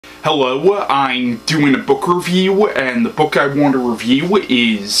Hello, I'm doing a book review, and the book I want to review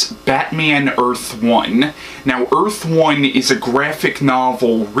is Batman Earth 1. Now, Earth 1 is a graphic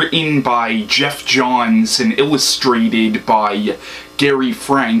novel written by Geoff Johns and illustrated by Gary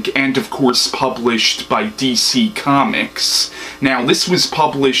Frank, and of course published by DC Comics. Now, this was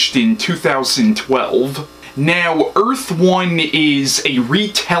published in 2012. Now, Earth 1 is a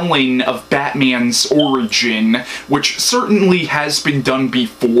retelling of Batman's origin, which certainly has been done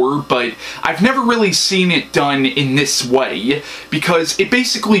before, but I've never really seen it done in this way, because it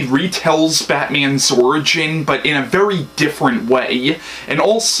basically retells Batman's origin, but in a very different way, and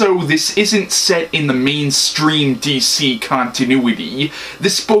also this isn't set in the mainstream DC continuity.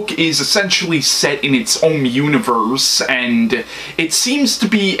 This book is essentially set in its own universe, and it seems to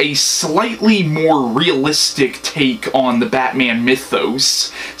be a slightly more realistic take on the Batman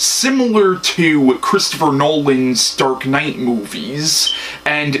mythos, similar to Christopher Nolan's Dark Knight movies,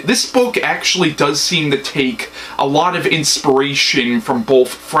 and this book actually does seem to take a lot of inspiration from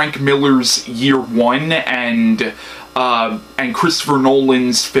both Frank Miller's Year One and Christopher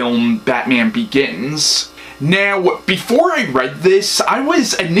Nolan's film Batman Begins. Now, before I read this, I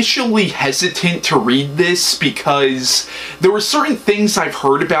was initially hesitant to read this because there were certain things I've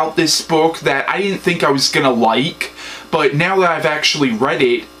heard about this book that I didn't think I was gonna like, but now that I've actually read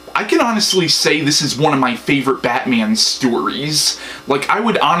it, I can honestly say this is one of my favorite Batman stories. Like, I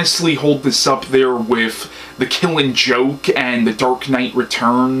would honestly hold this up there with The Killing Joke and The Dark Knight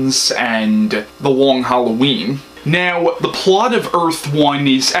Returns and The Long Halloween. Now, the plot of Earth 1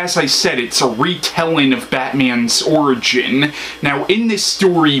 is, as I said, it's a retelling of Batman's origin. Now, in this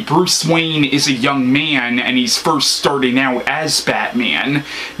story, Bruce Wayne is a young man, and he's first starting out as Batman.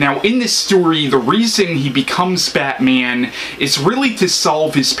 Now, in this story, the reason he becomes Batman is really to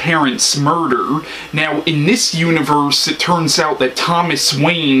solve his parents' murder. Now, in this universe, it turns out that Thomas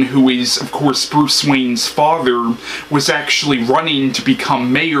Wayne, who is, of course, Bruce Wayne's father, was actually running to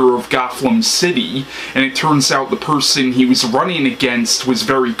become mayor of Gotham City, and it turns out the person he was running against was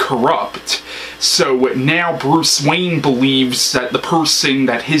very corrupt. So now Bruce Wayne believes that the person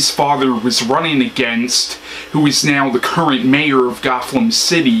that his father was running against, who is now the current mayor of Gotham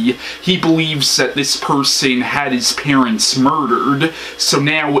City, he believes that this person had his parents murdered. So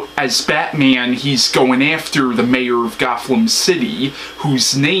now, as Batman, he's going after the mayor of Gotham City,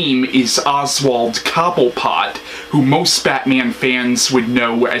 whose name is Oswald Cobblepot, who most Batman fans would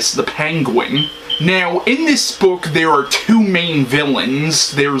know as the Penguin. Now, in this book, there are two main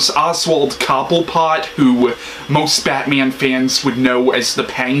villains. There's Oswald Cobblepot, who most Batman fans would know as the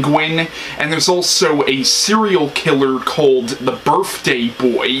Penguin, and there's also a serial killer called the Birthday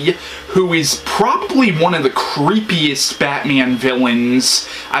Boy, who is probably one of the creepiest Batman villains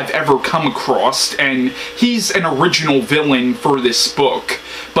I've ever come across, and he's an original villain for this book.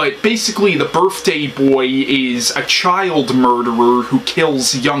 But basically, the Birthday Boy is a child murderer who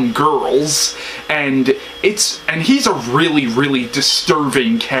kills young girls, and he's a really, really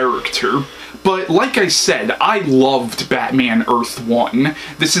disturbing character. But like I said, I loved Batman Earth 1.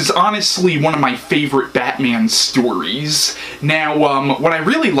 This is honestly one of my favorite Batman stories. Now, what I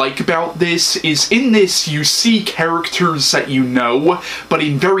really like about this is in this you see characters that you know, but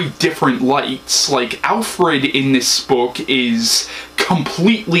in very different lights. Like, Alfred in this book is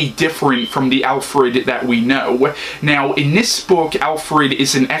completely different from the Alfred that we know. Now, in this book, Alfred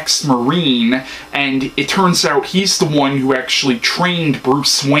is an ex-Marine, and it turns out he's the one who actually trained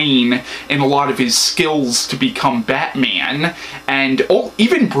Bruce Wayne in a lot of his skills to become Batman, and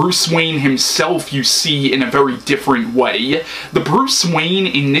even Bruce Wayne himself you see in a very different way. The Bruce Wayne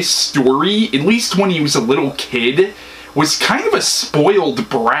in this story, at least when he was a little kid, was kind of a spoiled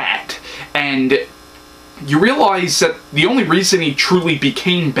brat, and you realize that the only reason he truly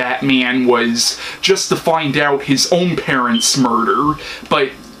became Batman was just to find out his own parents' murder,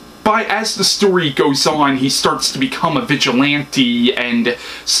 but as the story goes on, he starts to become a vigilante and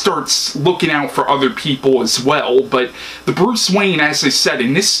starts looking out for other people as well. But the Bruce Wayne, as I said,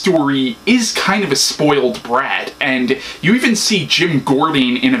 in this story is kind of a spoiled brat, and you even see Jim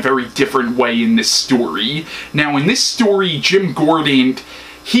Gordon in a very different way in this story. Now, in this story, Jim Gordon,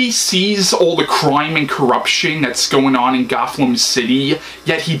 he sees all the crime and corruption that's going on in Gotham City,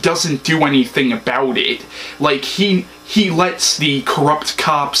 yet he doesn't do anything about it. Like, he he lets the corrupt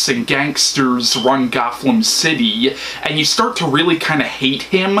cops and gangsters run Gotham City, and you start to really kind of hate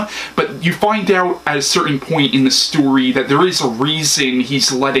him, but you find out at a certain point in the story that there is a reason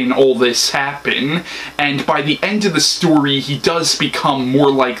he's letting all this happen, and by the end of the story, he does become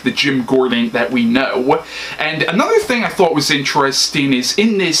more like the Jim Gordon that we know. And another thing I thought was interesting is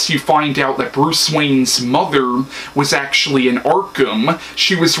in this you find out that Bruce Wayne's mother was actually an Arkham.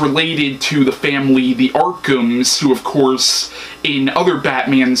 She was related to the family, the Arkhams, who of course in other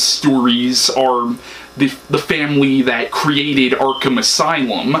Batman stories are the family that created Arkham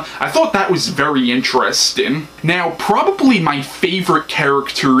Asylum. I thought that was very interesting. Now, probably my favorite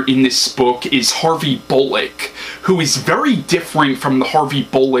character in this book is Harvey Bullock, who is very different from the Harvey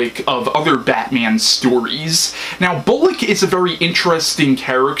Bullock of other Batman stories. Now, Bullock is a very interesting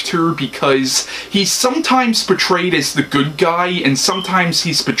character because he's sometimes portrayed as the good guy and sometimes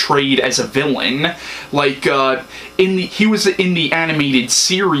he's portrayed as a villain. Like, he was in the animated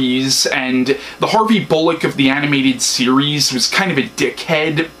series, and the Harvey Bullock of the animated series was kind of a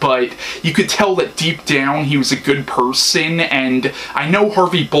dickhead, but you could tell that deep down he was a good person. And I know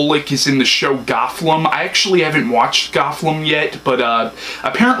Harvey Bullock is in the show Gotham. I actually haven't watched Gotham yet, but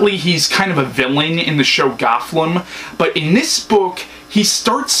apparently he's kind of a villain in the show Gotham. But in this book, he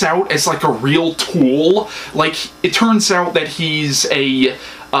starts out as like a real tool. Like, it turns out that he's a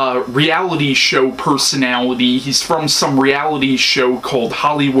reality show personality. He's from some reality show called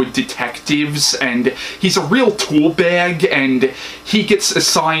Hollywood Detectives, and he's a real tool bag, and he gets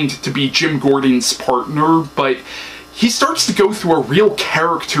assigned to be Jim Gordon's partner, but he starts to go through a real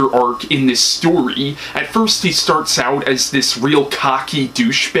character arc in this story. At first he starts out as this real cocky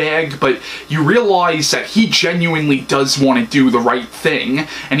douchebag, but you realize that he genuinely does want to do the right thing,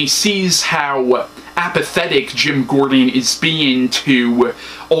 and he sees how apathetic Jim Gordon is being to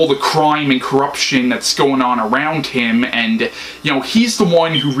all the crime and corruption that's going on around him, and, you know, he's the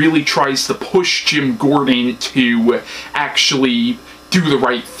one who really tries to push Jim Gordon to actually do the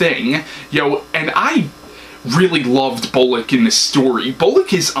right thing. You know, and I really loved Bullock in this story.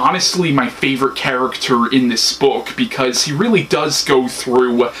 Bullock is honestly my favorite character in this book because he really does go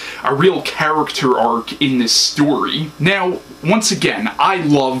through a real character arc in this story. Now, once again, I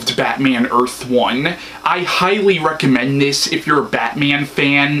loved Batman Earth 1. I highly recommend this if you're a Batman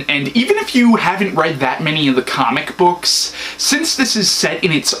fan, and even if you haven't read that many of the comic books, since this is set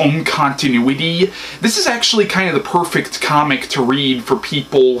in its own continuity, this is actually kind of the perfect comic to read for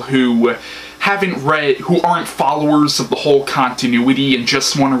people who aren't followers of the whole continuity and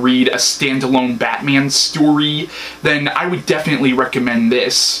just want to read a standalone Batman story. Then I would definitely recommend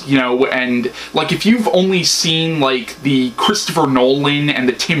this, you know. And like, if you've only seen like the Christopher Nolan and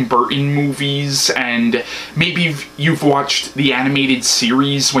the Tim Burton movies, and maybe you've watched the animated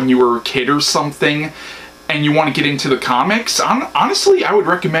series when you were a kid or something, and you want to get into the comics, honestly, I would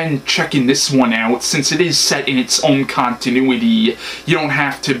recommend checking this one out, since it is set in its own continuity. You don't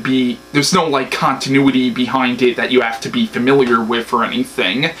have to be, there's no, like, continuity behind it that you have to be familiar with or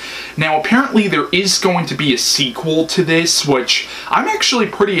anything. Now, apparently there is going to be a sequel to this, which I'm actually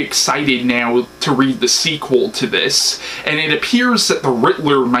pretty excited now to read the sequel to this, and it appears that the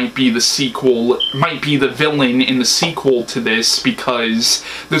Riddler might be the villain in the sequel to this, because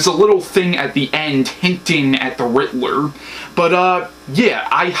there's a little thing at the end hinting at the Riddler. But yeah,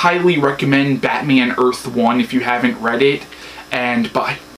 I highly recommend Batman Earth 1 if you haven't read it, and bye.